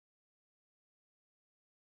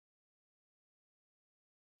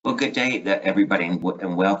Well, good day, everybody, and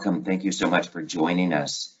welcome. Thank you so much for joining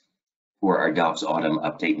us for our DOPPS Autumn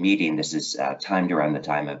Update meeting. This is timed around the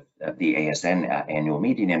time of the ASN annual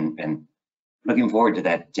meeting, and looking forward to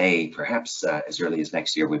that day, perhaps as early as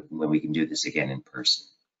next year when we can do this again in person.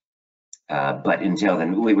 But until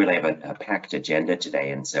then, we really have a packed agenda today,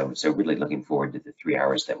 and so really looking forward to the 3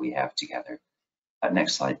 hours that we have together.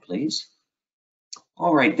 Next slide, please.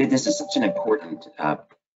 All right, this is such an important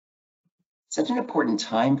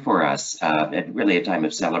time for us, and really a time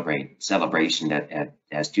of celebration that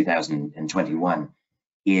as 2021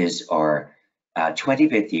 is our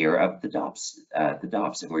 25th year of the DOPPS,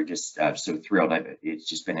 and we're just so thrilled. It's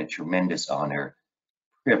just been a tremendous honor,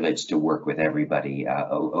 privilege to work with everybody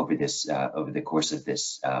over the course of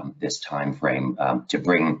this time frame to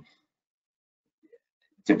bring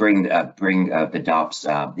the DOPPS,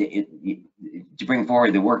 to bring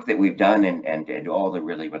forward the work that we've done and all the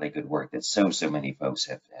really good work that so many folks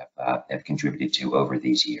have contributed to over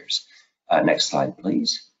these years. Next slide,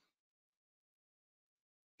 please.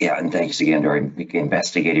 Yeah, and thanks again to our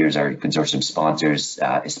investigators, our consortium sponsors,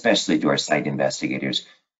 especially to our site investigators,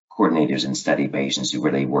 coordinators, and study patients who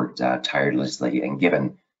really worked tirelessly and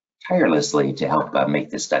given tirelessly to help make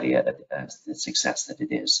this study the success that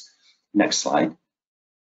it is. Next slide.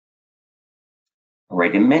 All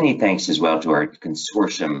right, and many thanks as well to our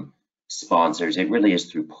consortium sponsors. It really is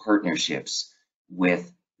through partnerships with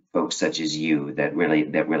folks such as you that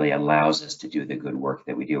really allows us to do the good work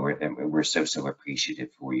that we do. We're so appreciative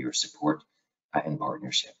for your support and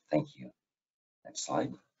partnership. Thank you. Next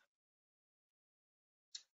slide.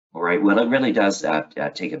 All right, well, it really does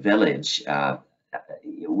take a village.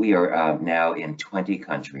 We are now in 20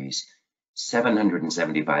 countries,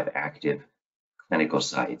 775 active clinical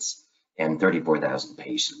sites, and 34,000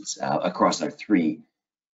 patients across our 3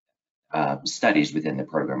 studies within the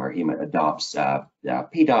program, our DOPPS,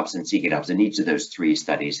 PDOPPS, and CKDOPPS, and each of those 3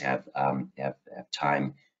 studies have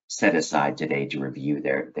time set aside today to review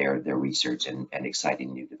their research and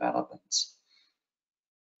exciting new developments.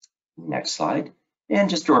 Next slide. And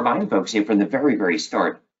just to remind folks here, from the very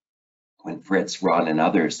start, when Fritz, Ron, and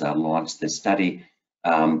others launched this study,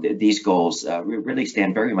 these goals really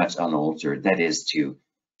stand very much unaltered. That is to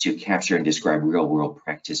capture and describe real-world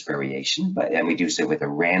practice variation, and we do so with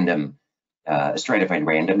a stratified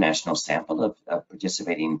random national sample of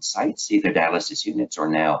participating sites, either dialysis units or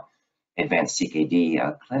now advanced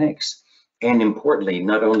CKD clinics. And importantly,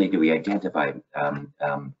 not only do we identify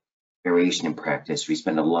variation in practice, we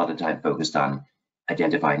spend a lot of time focused on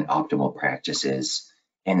identifying optimal practices,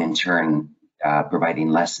 and in turn providing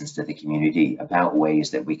lessons to the community about ways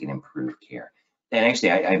that we can improve care. And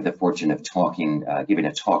actually, I have the fortune of giving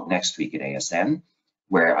a talk next week at ASN,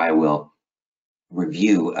 where I will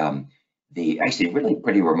review the actually really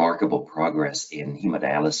pretty remarkable progress in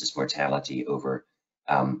hemodialysis mortality over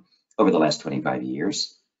the last 25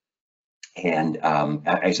 years. And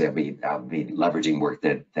actually, I'll be leveraging work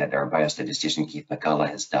that our biostatistician Keith McCullough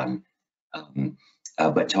has done,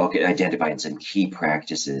 but identifying some key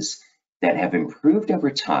practices that have improved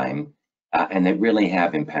over time. And that really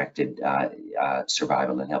have impacted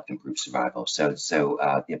survival and helped improve survival. So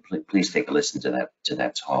yeah, please take a listen to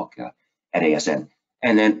that talk at ASN.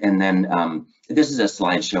 And then this is a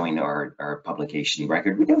slide showing our publication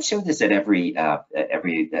record. We don't show this at every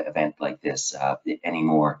event like this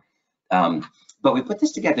anymore, but we put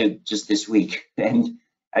this together just this week, and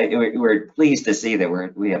we're pleased to see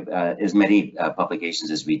that we have as many publications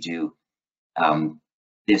as we do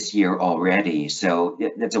this year already. So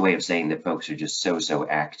that's a way of saying that folks are just so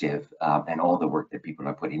active, and all the work that people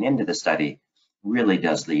are putting into the study really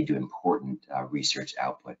does lead to important research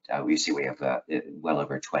output. We see we have well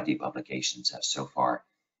over 20 publications so far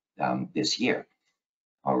this year.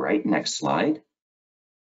 All right, next slide.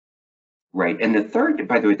 Right, and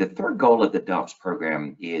by the way, the third goal of the DOPPS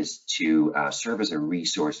program is to serve as a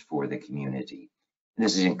resource for the community. And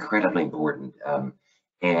this is incredibly important.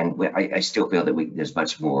 And I still feel that there's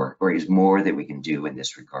much more, or is more that we can do in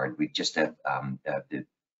this regard. We just have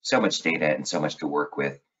so much data and so much to work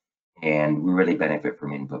with, and we really benefit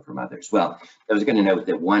from input from others. Well, I was going to note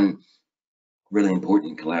that one really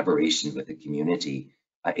important collaboration with the community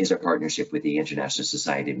is our partnership with the International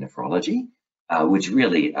Society of Nephrology, which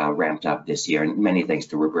really ramped up this year. And many thanks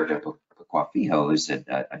to Roberto Paquafijo, who's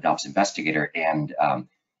a DOPPS investigator and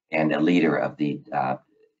a leader of the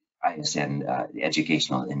ISN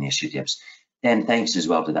educational initiatives. And thanks as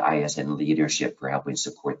well to the ISN leadership for helping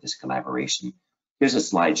support this collaboration. Here's a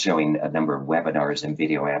slide showing a number of webinars and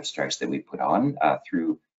video abstracts that we put on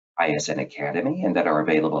through ISN Academy and that are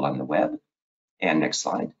available on the web. And next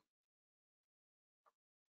slide.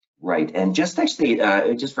 Right, and just actually,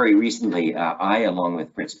 just very recently, I, along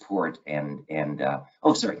with Fritz Port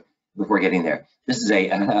oh, sorry, before getting there, this is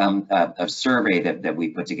a survey that we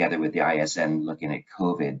put together with the ISN looking at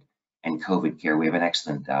COVID and COVID care. We have an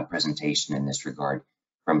excellent presentation in this regard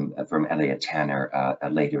from Elliot Tanner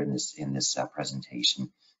later in this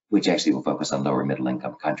presentation, which actually will focus on lower middle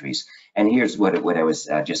income countries. And here's what I was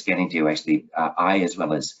just getting to. Actually, I, as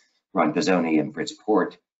well as Ron Pizzoni and Fritz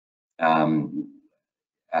Port,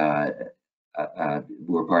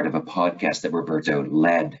 we're part of a podcast that Roberto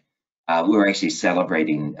led. We're actually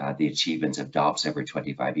celebrating the achievements of DOPPS over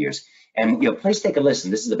 25 years. And please take a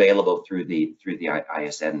listen. This is available through the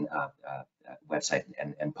ISN website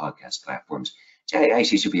and podcast platforms. It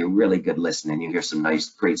actually should be a really good listen, and you hear some nice,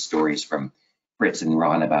 great stories from Fritz and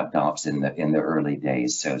Ron about DOPPS in the early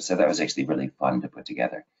days. So that was actually really fun to put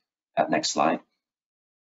together. Next slide.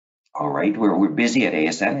 All right, we're busy at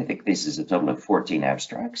ASN. I think this is a total of 14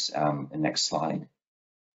 abstracts. Next slide.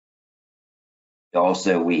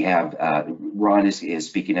 Also, we have Ron is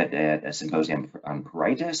speaking at a symposium on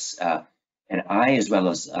pruritus, and I, as well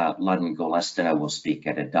as London Golestina, will speak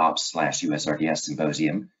at a DOPPS/USRDS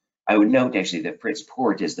symposium. I would note actually that Fritz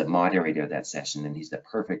Port is the moderator of that session, and he's the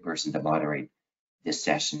perfect person to moderate this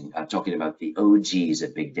session, talking about the OGs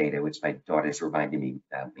of big data, which my daughter's reminding me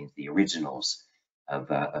means the originals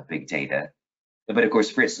of big data. But of course,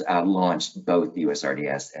 Fritz launched both the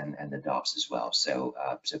USRDS and the DOPPS as well. So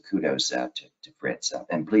kudos to Fritz.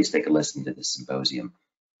 And please take a listen to this symposium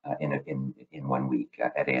in 1 week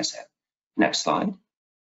at ASN. Next slide.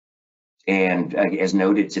 And as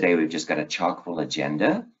noted today, we've just got a chock full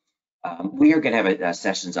agenda. We are going to have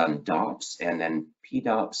sessions on DOPPS and then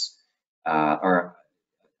PDOPPS, or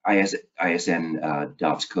ISN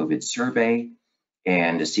DOPPS COVID survey,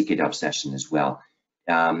 and a CKDOPPS session as well.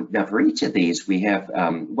 Now, for each of these, we have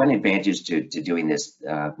one advantage to doing this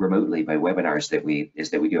remotely by webinars is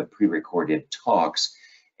that we do have pre-recorded talks,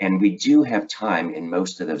 and we do have time in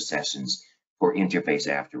most of those sessions for interface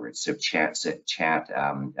afterwards. So chat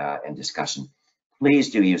and discussion.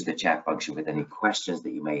 Please do use the chat function with any questions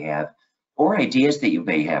that you may have, or ideas that you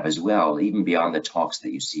may have as well, even beyond the talks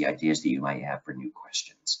that you see, ideas that you might have for new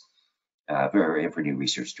questions, for new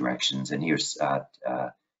research directions. And here's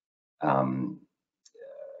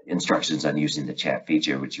instructions on using the chat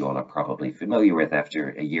feature, which you all are probably familiar with after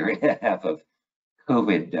a year and a half of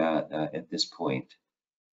COVID at this point.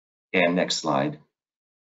 And next slide.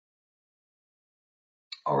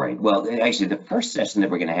 All right, well, actually the first session that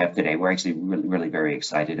we're gonna have today, we're actually really very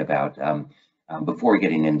excited about. Before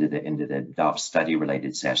getting into the DOPPS study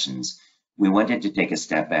related sessions, we wanted to take a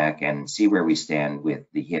step back and see where we stand with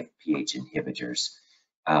the HIF PH inhibitors.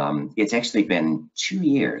 It's actually been 2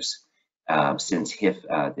 years since HIF,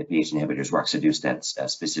 the pH inhibitors, roxadustat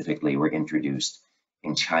specifically, were introduced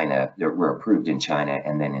in China, they were approved in China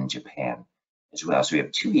and then in Japan as well. So we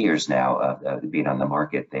have 2 years now of being on the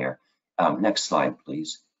market there. Next slide,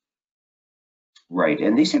 please. Right,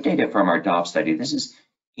 and these are data from our DOPPS study. This is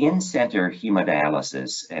in-center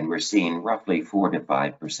hemodialysis, and we're seeing roughly 4 to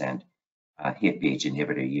 5% HIF PH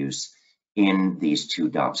inhibitor use in these 2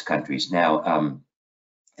 DOPPS countries. Now,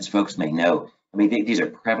 as folks may know, I mean, these are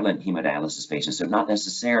prevalent hemodialysis patients, so not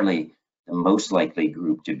necessarily the most likely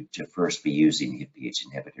group to first be using HIF PH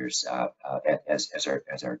inhibitors, as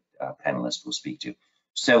our panelists will speak to.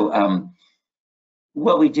 So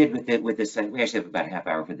what we did with this, we actually have about a half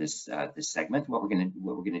hour for this segment. What we're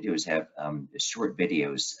gonna do is have short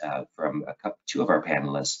videos from 2 of our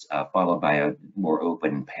panelists, followed by a more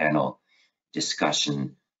open panel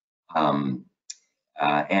discussion. And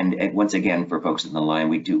once again, for folks on the line,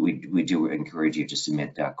 we do encourage you to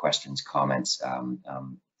submit questions, comments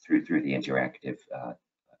through the interactive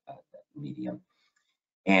medium.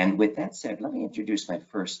 And with that said, let me introduce my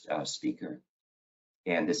first speaker.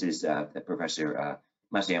 And this is the Professor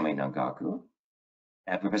Masayami Nangaku.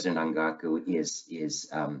 Professor Nangaku is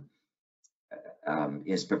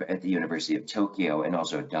at the University of Tokyo and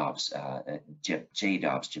also DOPPS,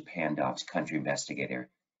 JDOPPS, Japan DOPPS country investigator,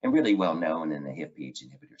 and really well known in the HIF PH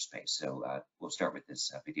inhibitor space. So we'll start with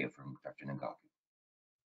this video from Dr. Nangaku.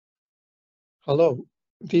 Hello,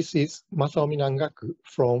 this is Masayami Nangaku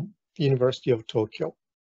from the University of Tokyo.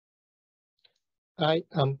 I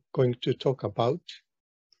am going to talk about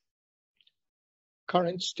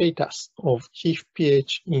current status of HIF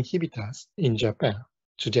PH inhibitors in Japan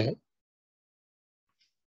today.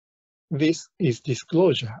 This is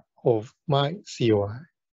disclosure of my COI.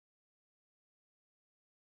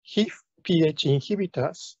 HIF PH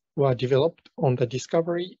inhibitors were developed on the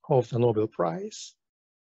discovery of the Nobel Prize.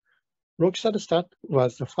 Roxadustat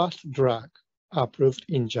was the first drug approved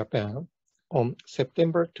in Japan on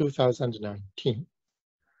September 2019.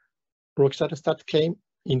 Roxadustat came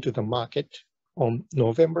into the market on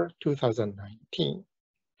November 2019,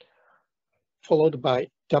 followed by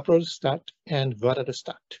daprodustat and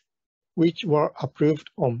vadadustat, which were approved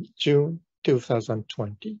on June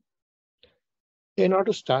 2020.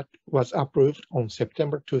 Enardustat was approved on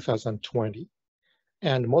September 2020,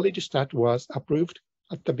 and molidustat was approved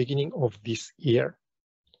at the beginning of this year.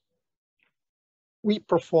 We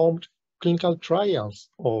performed clinical trials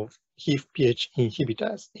of HIF PH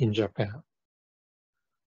inhibitors in Japan.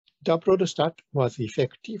 Daprodustat was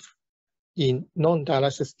effective in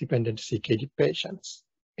non-dialysis dependent CKD patients,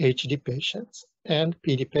 HD patients, and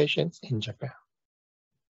PD patients in Japan.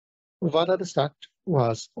 Vadadustat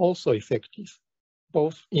was also effective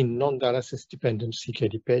both in non-dialysis dependent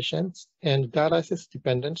CKD patients and dialysis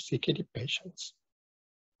dependent CKD patients.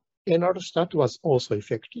 Enardustat was also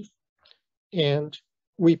effective, and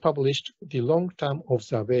we published the long-term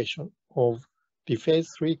observation of the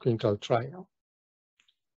phase 3 clinical trial.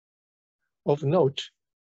 Of note,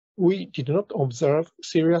 we did not observe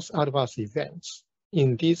serious adverse events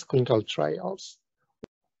in these clinical trials.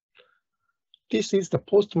 This is the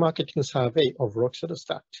post-marketing survey of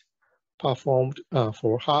roxadustat performed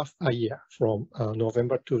for half a year from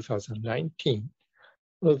November 2019.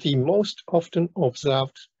 The most often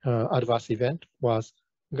observed adverse event was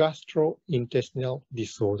gastrointestinal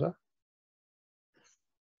disorder.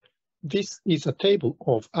 This is a table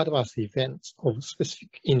of adverse events of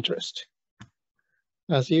specific interest.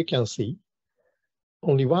 As you can see,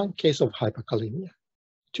 only one case of hyperkalemia,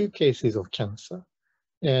 2 cases of cancer,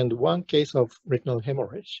 and 1 case of retinal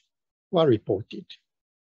hemorrhage were reported.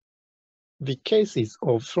 The cases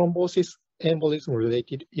of thrombosis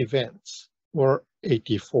embolism-related events were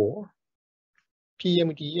 84.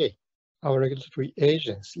 PMDA, our regulatory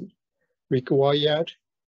agency, required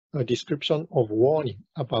a description of warning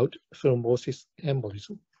about thrombosis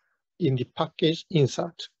embolism in the package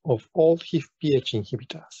insert of all HIF PH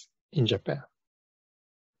inhibitors in Japan.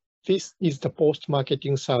 This is the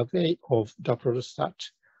post-marketing survey of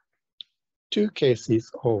daprodustat, 2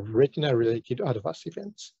 cases of retina-related adverse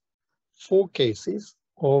events, 4 cases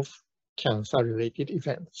of cancer-related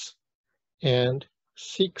events, and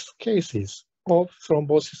 6 cases of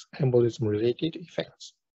thrombosis embolism-related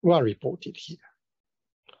events were reported here.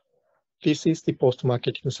 This is the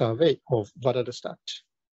post-marketing survey of vadadustat.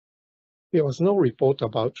 There was no report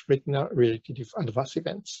about retina-related adverse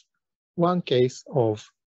events, 1 case of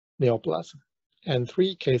neoplasm, and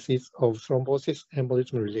 3 cases of thrombosis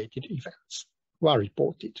embolism-related events were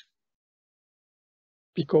reported.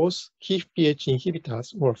 Because HIF PH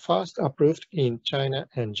inhibitors were first approved in China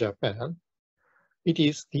and Japan, it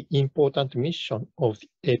is the important mission of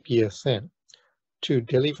the APSN to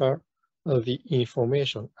deliver the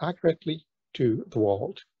information accurately to the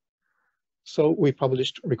world. So we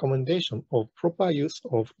published recommendation of proper use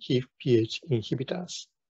of HIF PH inhibitors.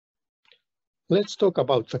 Let's talk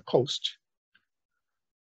about the cost.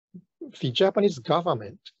 The Japanese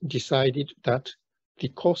government decided that the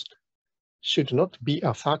cost should not be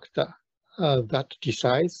a factor that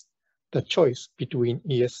decides the choice between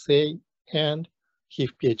ESA and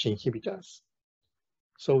HIF PH inhibitors.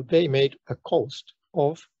 So they made the cost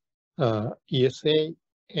of ESA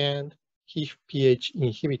and HIF PH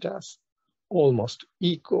inhibitors almost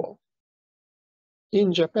equal.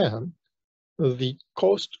 In Japan, the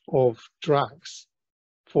cost of drugs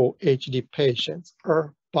for HD patients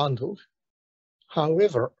are bundled.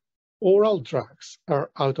 However, oral drugs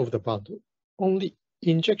are out of the bundle. Only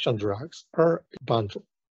injection drugs are bundled.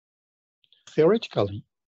 Theoretically,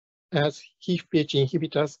 as HIF PH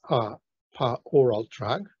inhibitors are per oral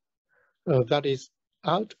drug, that is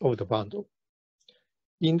out of the bundle.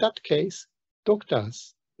 In that case,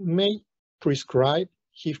 doctors may prescribe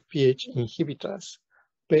HIF PH inhibitors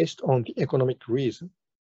based on the economic reason.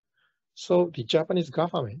 So the Japanese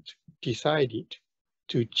government decided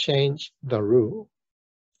to change the rule.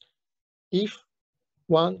 If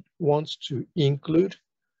one wants to include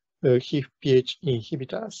the HIF PH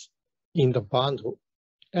inhibitors in the bundle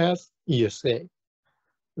as ESA,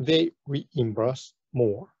 they reimburse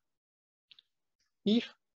more. If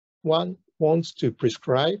one wants to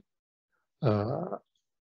prescribe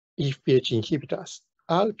HIF PH inhibitors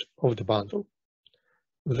out of the bundle,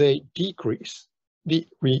 they decrease the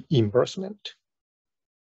reimbursement.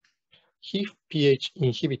 HIF PH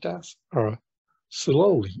inhibitors are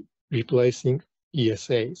slowly replacing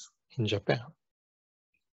ESAs in Japan.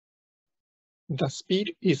 The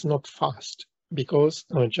speed is not fast because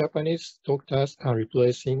Japanese doctors are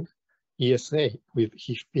replacing ESA with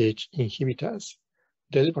HIF PH inhibitors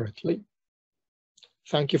deliberately.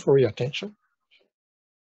 Thank you for your attention.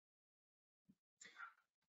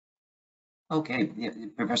 Okay, yeah,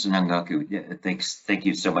 Professor Nangaku, thank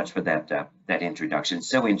you so much for that introduction.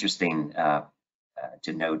 So interesting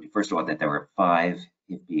to note, first of all, that there are 5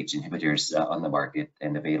 HIF PH inhibitors on the market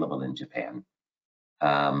and available in Japan.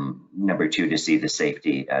 Number 2, to see the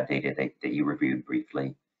safety data that you reviewed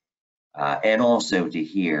briefly, and also to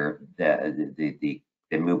hear the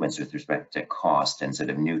movements with respect to cost and sort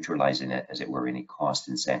of neutralizing it, as it were, any cost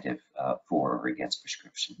incentive for or against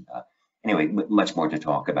prescription. Anyway, much more to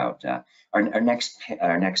talk about. Our next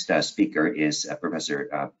speaker is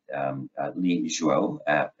Professor Li Zhuo,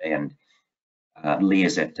 and Li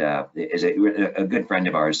is a good friend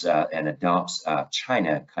of ours and adopts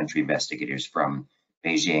China country investigators from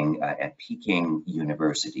Beijing at Peking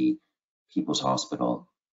University People's Hospital.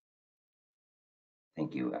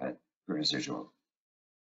 Thank you, Professor Zhuo.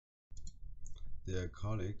 Dear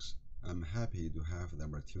colleagues, I'm happy to have the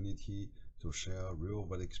opportunity to share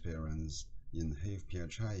real-world experience in HIF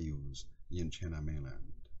PHI use in China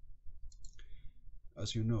mainland.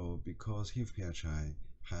 As you know, because HIF PHI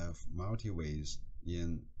have multi ways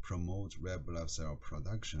in promote red blood cell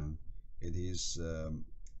production, it is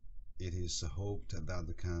hoped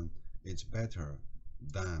that it's better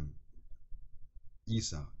than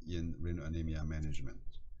ESA in renal anemia management.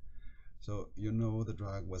 So you know the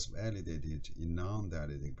drug was validated in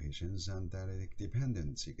non-dialytic patients and dialytic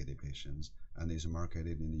dependent CKD patients and is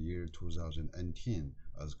marketed in the year 2018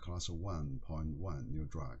 as class 1.1 new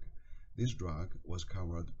drug. This drug was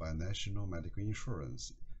covered by national medical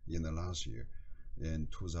insurance in the last year in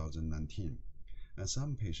 2019. And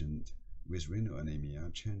some patients with renal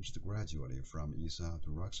anemia changed gradually from ESA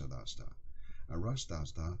to roxadustat. And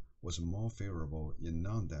roxadustat was more favorable in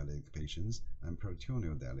non-dialytic patients and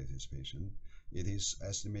peritoneal dialysis patients. It is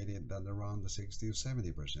estimated that around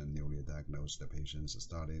 60–70% newly diagnosed patients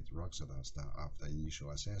started roxadustat after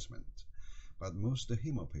initial assessment. But most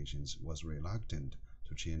hemo patients was reluctant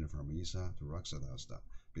to change from ESA to roxadustat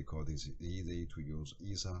because it's easy to use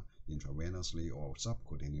ESA intravenously or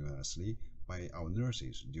subcutaneously by our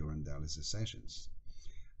nurses during dialysis sessions.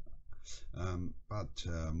 But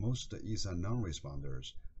most ESA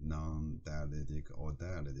non-responders, non-dialytic or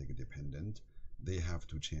dialytic dependent, they have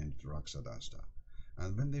to change to roxadustat.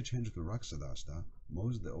 And when they change to roxadustat,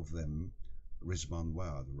 most of them respond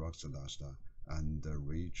well to roxadustat and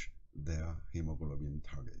reach their hemoglobin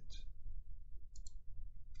target.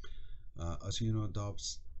 As you know,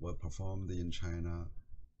 DOPPS were performed in China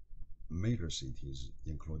major cities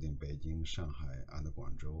including Beijing, Shanghai, and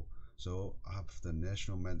Guangzhou. So after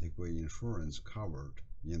national medical insurance covered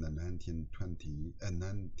in the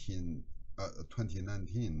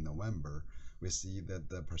 2019 November, we see that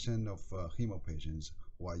the percent of hemo patients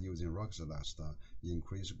who are using roxadustat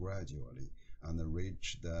increased gradually and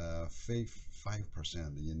reached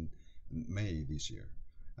 5% in May this year.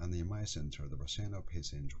 And in my center, the percent of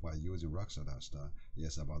patients who are using roxadustat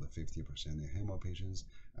is about 50% in hemo patients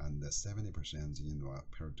and 70% in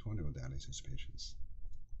peritoneal dialysis patients.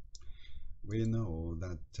 We know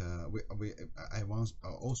that I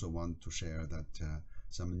also want to share that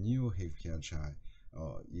some new HIF PHI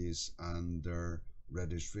is under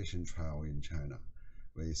registration trial in China.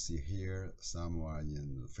 We see here some are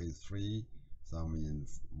in phase 3, some in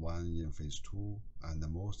phase 2, and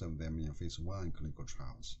most of them in phase 1 clinical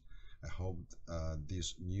trials. I hope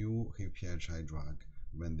this new HIF PHI drug,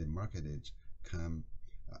 when they market it, can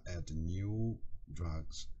add new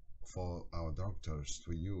drugs for our doctors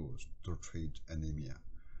to use to treat anemia.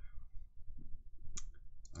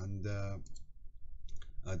 And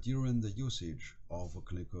during the usage of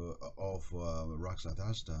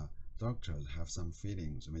roxadustat, doctors have some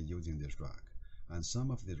feelings when using this drug, and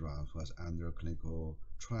some of the drugs was under clinical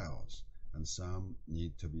trials, and some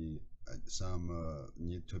need to be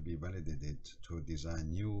validated to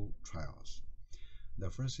design new trials.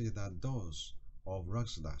 The first is that dose of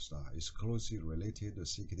roxadustat is closely related to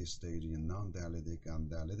CKD stage in non-dialytic and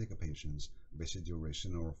dialytic patients with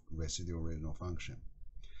residual renal function.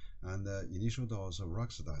 And the initial dose of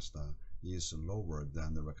roxadustat is lower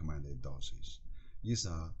than the recommended doses.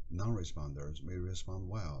 ESA non-responders may respond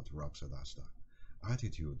well to roxadustat.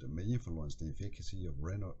 Altitude may influence the efficacy of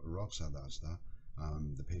roxadustat.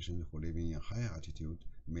 The patients who live in a high altitude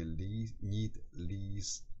may need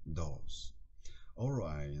less dose. Oral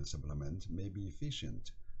iron supplement may be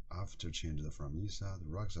efficient after changing from ESA to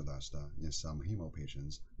roxadustat in some hemo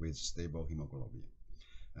patients with stable hemoglobin.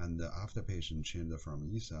 And after patient change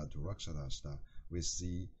from ESA to roxadustat, we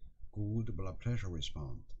see good blood pressure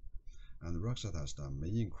response. And roxadustat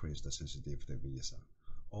may increase the sensitivity of ESA.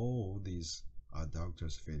 All these are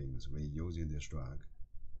doctors' feelings when using this drug.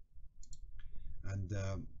 And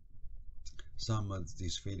Some of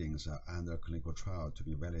these feelings are under clinical trial to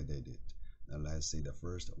be validated. Let's see the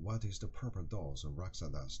first. What is the proper dose of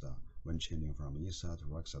roxadustat when changing from ESA to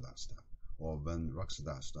roxadustat, or when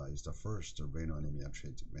roxadustat is the first renal anemia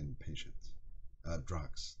treatment patient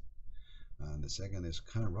drugs? And the second is,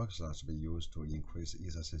 can roxadustat be used to increase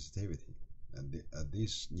ESA sensitivity? And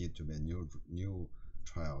this need to be a new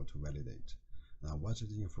trial to validate. Now, what is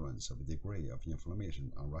the influence of the degree of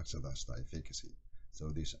inflammation on roxadustat efficacy? So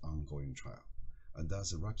this ongoing trial.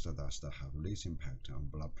 Does roxadustat have less impact on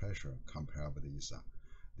blood pressure compared with ESA?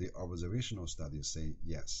 The observational studies say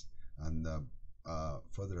yes, and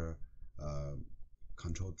further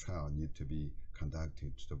controlled trial need to be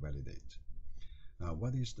conducted to validate.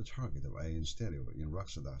 What is the target of iron sterol in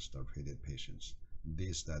roxadustat-treated patients?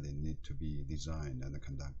 This study need to be designed and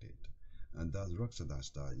conducted. And does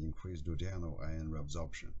roxadustat increase duodenal iron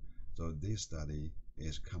reabsorption? So this study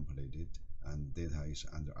is completed and data is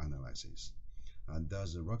under analysis. And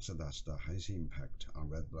does roxadustat has impact on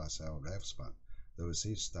red blood cell lifespan?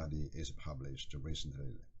 This study is published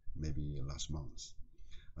recently, maybe last month.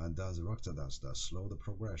 And does roxadustat slow the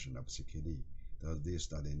progression of CKD? Does this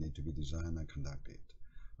study need to be designed and conducted?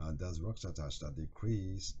 Does roxadustat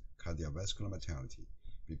decrease cardiovascular mortality?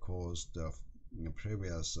 Because the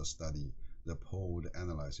previous study, the pooled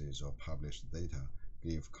analysis of published data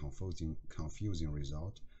gave confusing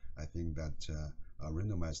result. I think that a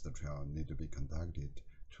randomized trial need to be conducted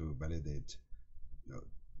to validate,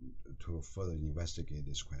 to further investigate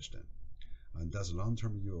this question. And does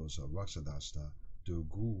long-term use of roxadustat do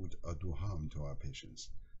good or do harm to our patients?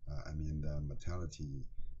 I mean the mortality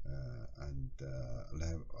and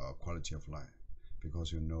quality of life,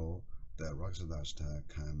 because you know that roxadustat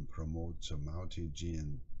can promote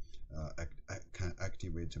multi-gene, can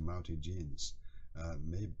activate multi-genes.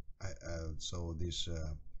 So this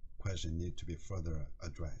question need to be further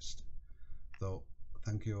addressed. So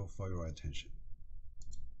thank you for your attention.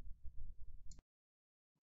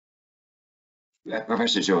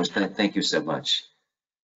 Professor Joe, thank you so much.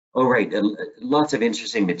 All right, lots of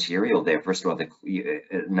interesting material there. First of all, the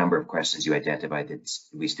number of questions you identified that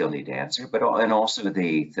we still need to answer, but and also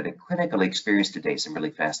the sort of clinical experience today. Some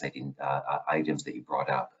really fascinating items that you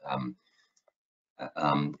brought up.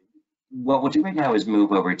 What we'll do right now is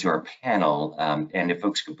move over to our panel, and if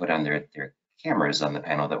folks could put on their cameras on the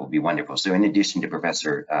panel, that would be wonderful. So in addition to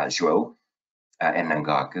Professor Zhou and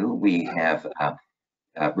Nangaku, we have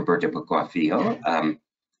Roberto Pequafio,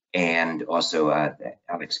 and also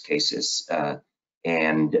Alex Cases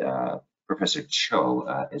and Professor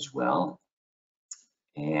Cho as well.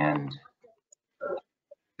 And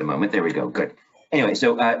the moment, there we go, good. Anyway,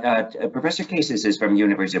 so Professor Cases is from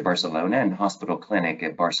University of Barcelona and Hospital Clinic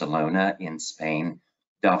at Barcelona in Spain,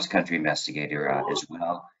 DOPPS country investigator as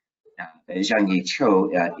well. Zhangyi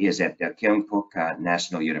Cho is at Kyungpook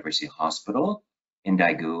National University Hospital in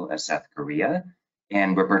Daegu, South Korea.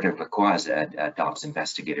 And Roberto Pequafio is a DOPPS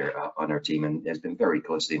investigator on our team and has been very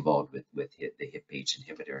closely involved with the HIF PH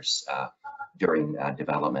inhibitors during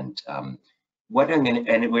development.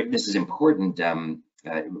 This is important,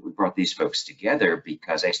 we brought these folks together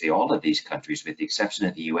because actually all of these countries, with the exception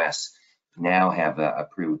of the US, now have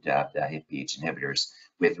approved HIF PH inhibitors,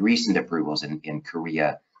 with recent approvals in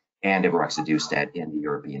Korea and of roxadustat in the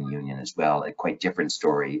European Union as well. A quite different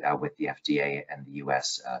story with the FDA and the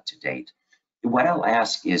US to date. What I'll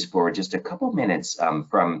ask is for just a couple minutes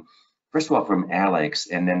first of all, from Alex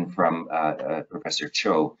and then from Professor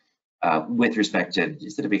Cho with respect to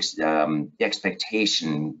sort of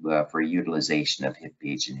expectation for utilization of HIF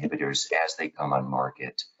PH inhibitors as they come on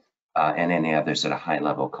market, and any other sort of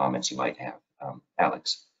high-level comments you might have.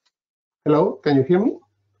 Alex. Hello, can you hear me?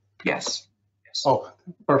 Yes. Oh,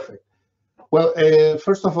 perfect. Well,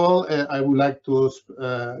 first of all, I would like to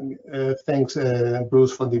thanks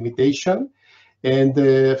Bruce for the invitation. And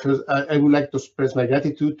first, I would like to express my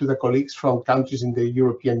gratitude to the colleagues from countries in the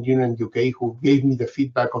European Union and UK who gave me the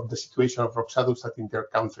feedback of the situation of roxadustat in their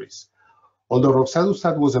countries. Although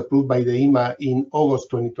roxadustat was approved by the EMA in August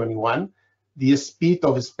 2021, the speed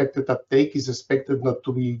of expected uptake is expected not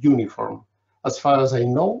to be uniform. As far as I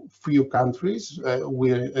know, few countries,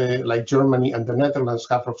 like Germany and the Netherlands,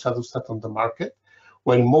 have roxadustat on the market,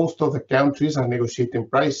 while most of the countries are negotiating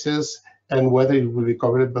prices and whether it will be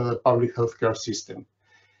covered by the public healthcare system.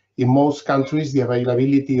 In most countries, the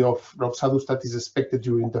availability of roxadustat is expected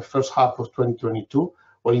during the first half of 2022,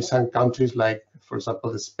 or in some countries, like, for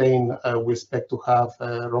example, Spain, we expect to have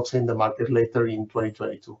roxa in the market later in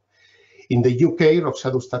 2022. In the UK,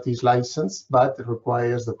 roxadustat is licensed, but it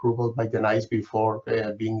requires the approval by the NICE before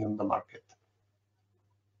being on the market.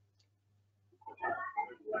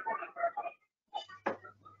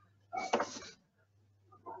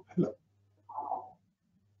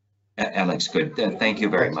 Alex, good. Thank you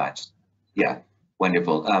very much. Yeah,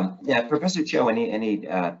 wonderful. Yeah, Professor Cho, any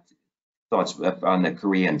thoughts on the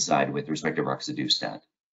Korean side with respect to roxadustat?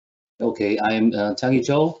 Okay, I'm Chang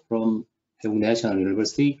Cho from Haeung National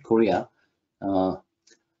University, Korea.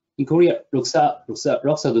 In Korea,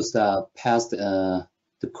 roxadustat passed the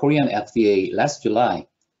Korean FDA last July,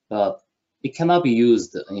 but it cannot be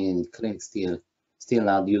used in clinic, still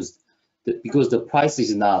not used because the price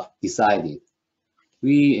is not decided.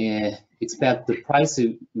 We expect the price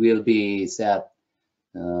will be set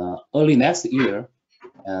early next year,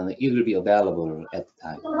 and it will be available at the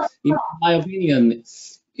time. In my opinion,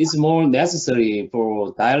 it's more necessary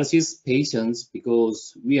for dialysis patients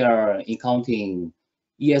because we are encountering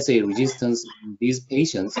ESA resistance in these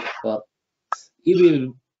patients, but it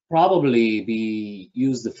will probably be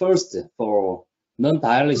used first for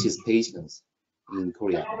non-dialysis patients in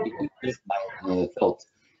Korea. That's my thought.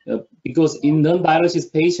 Because in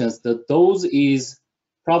non-dialysis patients, the dose is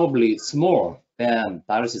probably smaller than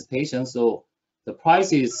dialysis patients, so the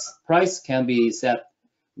price can be set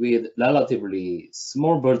with relatively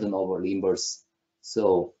small burden of reimburse.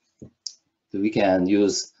 So we can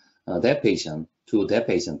use that patient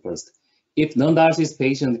first. If non-dialysis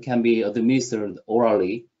patient can be administered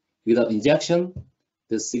orally without injection,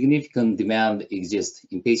 the significant demand exists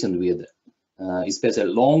in patients with especially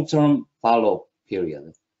long-term follow-up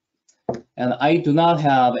period. And I do not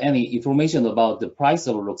have any information about the price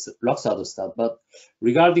of roxadustat, but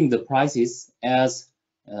regarding the prices, as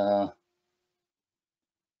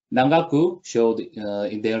Nangaku showed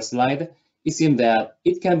in their slide, it seems that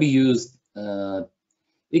it can be used.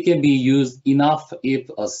 It can be used enough if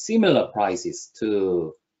a similar prices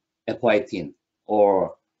to epoetin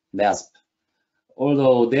or NASP.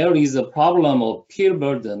 Although there is a problem of pill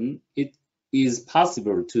burden, it is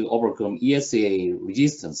possible to overcome ESA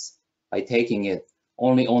resistance by taking it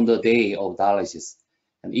only on the day of dialysis,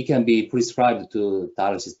 and it can be prescribed to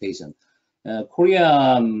dialysis patients.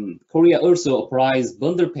 Korea also applies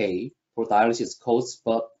bundle pay for dialysis costs,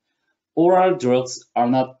 but oral drugs are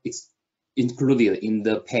not included in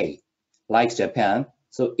the pay, like Japan.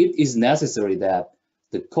 So it is necessary that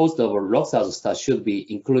the cost of roxadustat should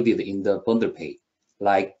be included in the bundle pay,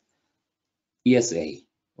 like ESA.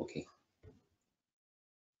 Okay.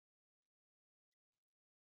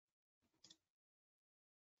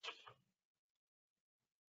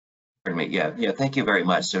 Pardon me. Yeah. Thank you very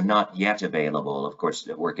much. So not yet available. Of course,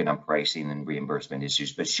 working on pricing and reimbursement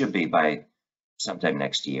issues, but should be by sometime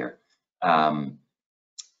next year. And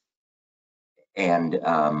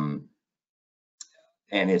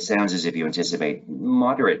it sounds as if you anticipate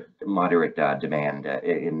moderate demand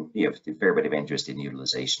in a fair bit of interest in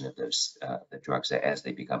utilization of those the drugs as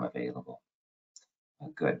they become available.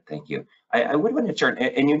 Good, thank you. I would want to turn,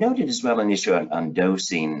 and you noted as well an issue on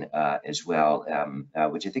dosing as well,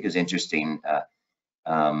 which I think is interesting.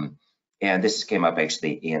 And this came up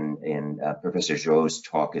actually in Professor Zhou's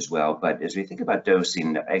talk as well. But as we think about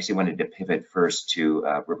dosing, I actually wanted to pivot first to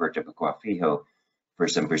Roberto Pacuafijo for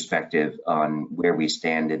some perspective on where we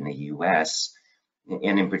stand in the U.S.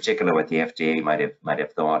 and in particular what the FDA might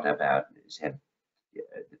have thought about, had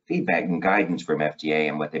feedback and guidance from FDA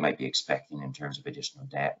and what they might be expecting in terms of additional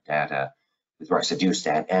data with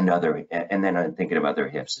roxadustat and then I'm thinking of other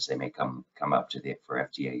HIFs as they may come up to for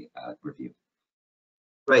FDA review.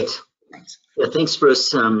 Right. Thanks. Yeah, thanks,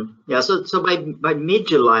 Bruce. Yeah, so by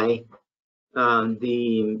mid-July,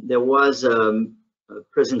 there was a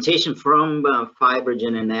presentation from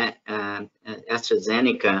Fibrogen and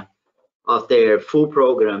AstraZeneca of their full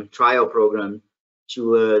trial program,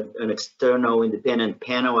 to an external independent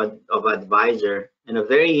panel of advisor, and a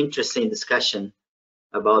very interesting discussion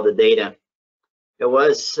about the data. There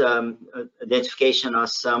was identification of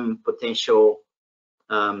some potential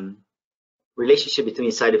relationship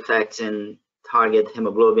between side effects and target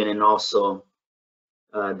hemoglobin, and also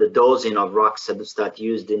the dosing of roxadustat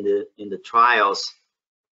used in the trials,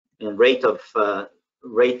 and rate of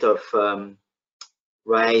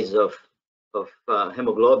rise of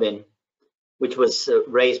hemoglobin, which was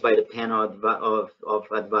raised by the panel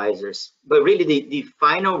of advisors. But really, the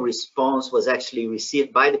final response was actually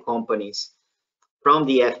received by the companies from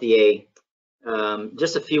the FDA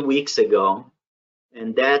just a few weeks ago,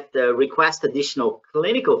 and that request additional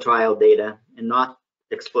clinical trial data and not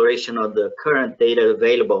exploration of the current data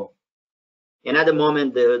available. And at the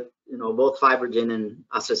moment, both Fibrogen and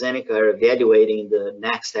AstraZeneca are evaluating the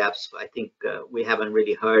next steps. I think we haven't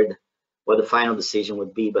really heard what the final decision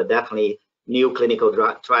would be, but definitely new clinical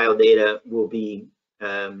trial data will be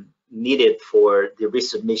needed for the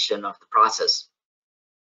resubmission of the process.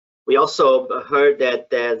 We also heard that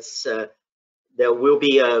there will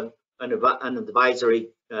be a an advisory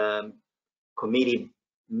committee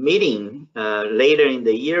meeting later in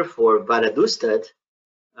the year for vadadustat,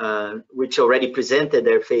 which already presented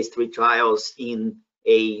their phase 3 trials in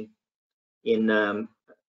a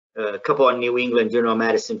couple of New England Journal of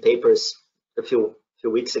Medicine papers a few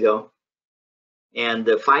weeks ago. And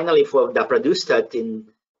finally, for daprodustat,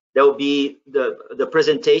 there will be the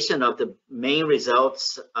presentation of the main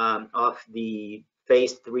results of the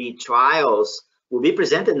phase 3 trials will be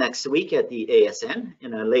presented next week at the ASN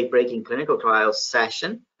in a late-breaking clinical trials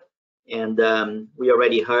session. And we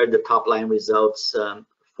already heard the top-line results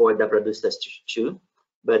for daprodustat 2.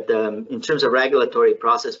 But in terms of regulatory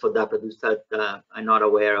process for daprodustat, I'm not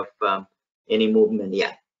aware of any movement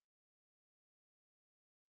yet.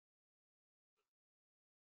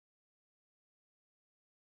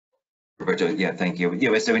 Roberto, yeah, thank you.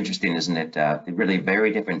 Yeah, it's so interesting, isn't it? Really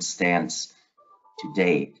very different stance to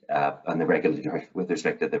date on the regulatory, with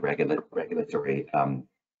respect to the regulatory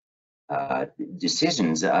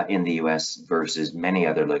decisions in the US versus many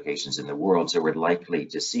other locations in the world. So we're likely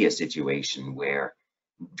to see a situation where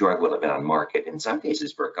drug will have been on market in some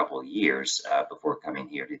cases for a couple of years before coming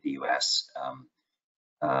here to the US.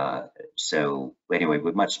 So anyway,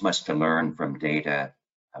 with much to learn from data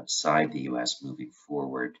outside the US moving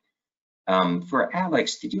forward. For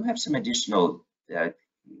Alex, did you have some additional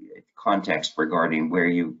context regarding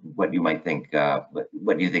what you might think,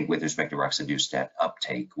 what do you think with respect to roxadustat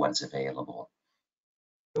uptake once available?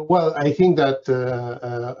 Well, I think that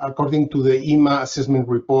according to the EMA assessment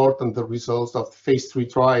report and the results of phase 3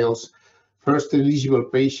 trials, first eligible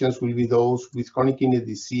patients will be those with chronic kidney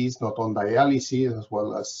disease not on dialysis, as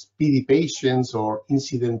well as PD patients or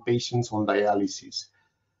incident patients on dialysis.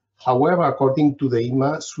 However, according to the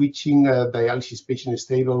EMA, switching a dialysis patient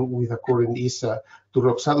stable with a current ISA to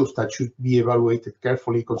roxadustat should be evaluated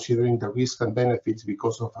carefully, considering the risks and benefits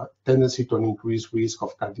because of a tendency to an increased risk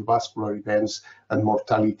of cardiovascular events and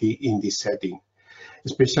mortality in this setting,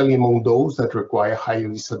 especially among those that require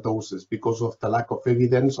higher ISA doses. Because of the lack of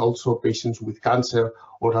evidence, also patients with cancer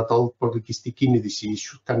or adult polycystic kidney disease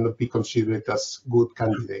cannot be considered as good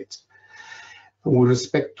candidates. With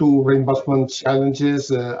respect to reimbursement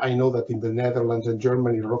challenges, I know that in the Netherlands and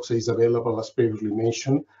Germany, roxa is available, as previously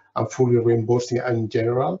mentioned, and fully reimbursed in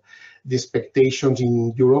general. The expectations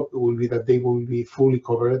in Europe will be that they will be fully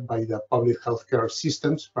covered by the public healthcare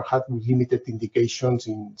systems, perhaps with limited indications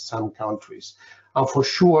in some countries. And for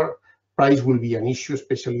sure, price will be an issue,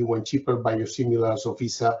 especially when cheaper biosimilars of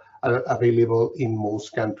ISA are available in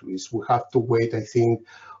most countries. We have to wait, I think,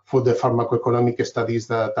 for the pharmacoeconomic studies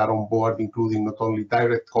that are on board, including not only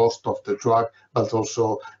direct cost of the drug, but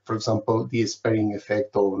also, for example, the sparing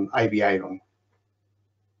effect on IV iron.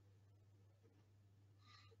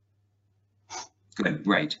 Good,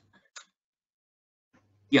 right.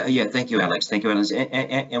 Yeah, thank you, Alex. Thank you, Alex.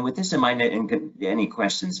 And with this in mind, and any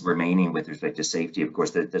questions remaining with respect to safety, of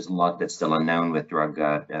course, there's a lot that's still unknown with drug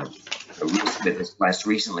with this class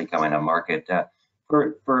recently coming on market.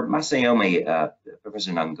 For Masayomi,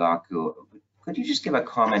 Professor Nangaku, could you just give a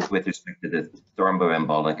comment with respect to the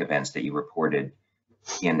thromboembolic events that you reported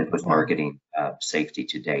in the post-marketing safety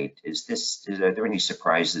to date? Are there any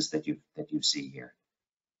surprises that you see here?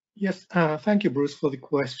 Yes, thank you, Bruce, for the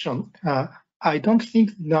question. I don't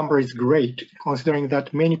think the number is great, considering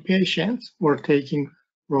that many patients were taking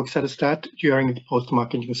roxadustat during the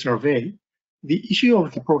post-marketing survey. The issue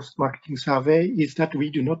of the post-marketing survey is that we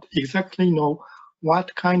do not exactly know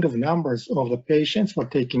what kind of numbers of the patients were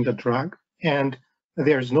taking the drug, and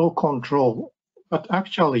there's no control. But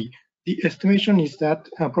actually, the estimation is that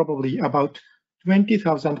probably about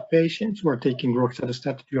 20,000 patients were taking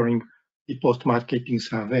roxadustat during the post-marketing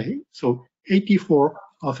survey. So 84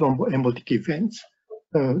 thromboembolic events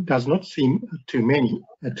does not seem too many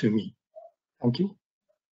to me. Thank you.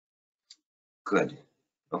 Good.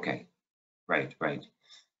 Okay. Right.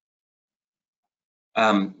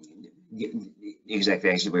 Exactly.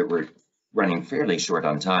 Actually, we're running fairly short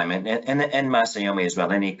on time, and Masayomi as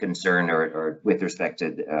well. Any concern or with respect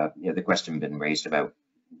to the question been raised about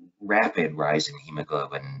rapid rise in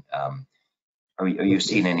hemoglobin? Are you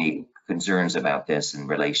seeing any concerns about this in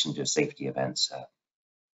relation to safety events?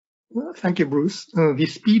 Thank you, Bruce. The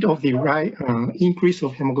speed of the increase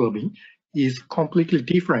of hemoglobin is completely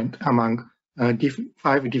different among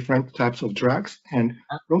 5 different types of drugs, and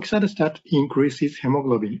roxadustat increases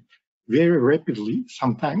hemoglobin very rapidly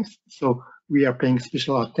sometimes. So we are paying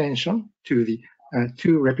special attention to the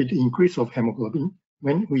too rapid increase of hemoglobin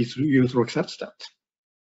when we use roxadustat.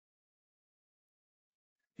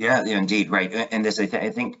 Yeah, indeed, right. And this, I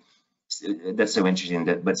think, That's so interesting.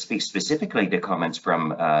 But speaks specifically to comments from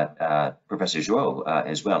Professor Zhou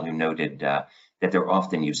as well, who noted that they're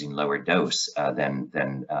often using lower dose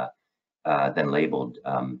than labeled.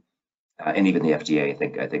 And even the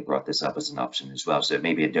FDA, I think, brought this up as an option as well. So it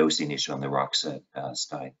may be a dosing issue on the Roxa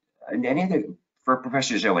side. And any other, for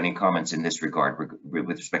Professor Zhou, any comments in this regard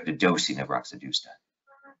with respect to dosing of roxadustat?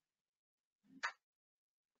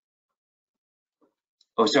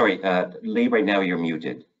 Oh, sorry, Lee, right now you're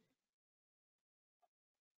muted.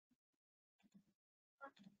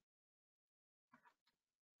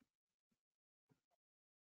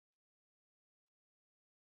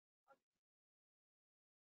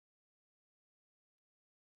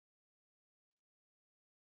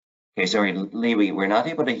 Okay, sorry, Lee, we're not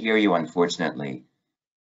able to hear you, unfortunately.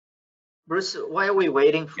 Bruce, while we're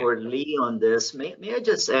waiting for Lee on this, may I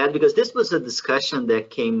just add, because this was a discussion that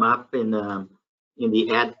came up in the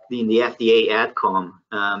FDA AdCom.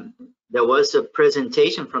 There was a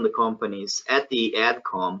presentation from the companies at the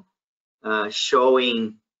AdCom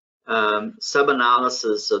showing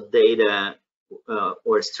sub-analysis of data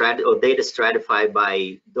or data stratified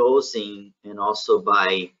by dosing and also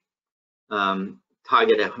by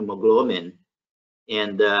target hemoglobin,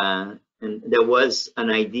 and there was an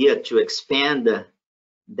idea to expand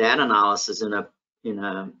that analysis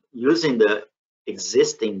using the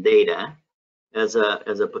existing data as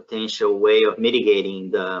a potential way of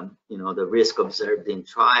mitigating the risk observed in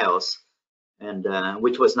trials, and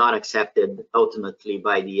which was not accepted ultimately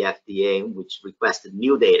by the FDA, which requested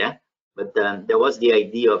new data. But there was the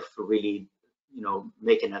idea of really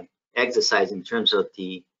making an exercise in terms of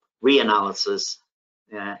the reanalysis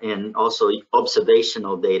and also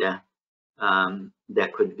observational data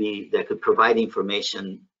that could provide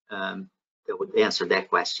information that would answer that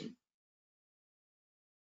question.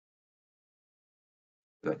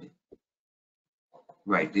 Good.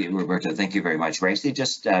 Right, Roberto, thank you very much. Right,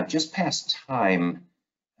 just past time,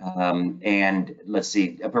 and let's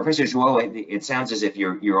see, Professor Zhou, it sounds as if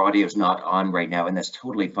your audio is not on right now, and that's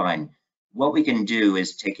totally fine. What we can do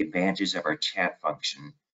is take advantage of our chat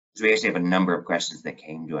function. So we actually have a number of questions that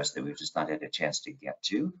came to us that we've just not had a chance to get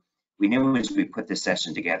to. We knew as we put this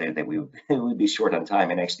session together that we would be short on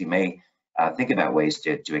time, and actually may think about ways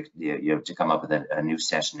to come up with a new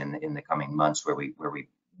session in the coming months where we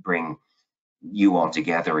bring you all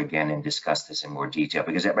together again and discuss this in more detail,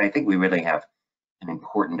 because I think we really have an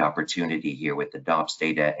important opportunity here with the DOPPS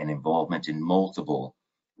data and involvement in multiple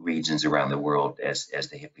regions around the world as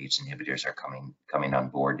the HIF PH inhibitors are coming on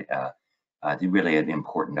board. Really an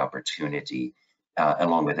important opportunity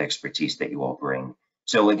along with expertise that you all bring.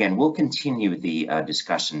 So again, we'll continue the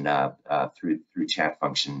discussion through chat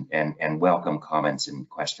function and welcome comments and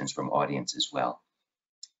questions from audience as well.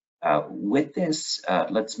 With this,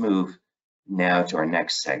 let's move now to our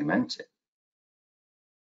next segment.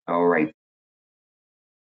 All right.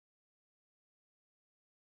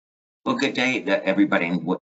 Well, good day, everybody.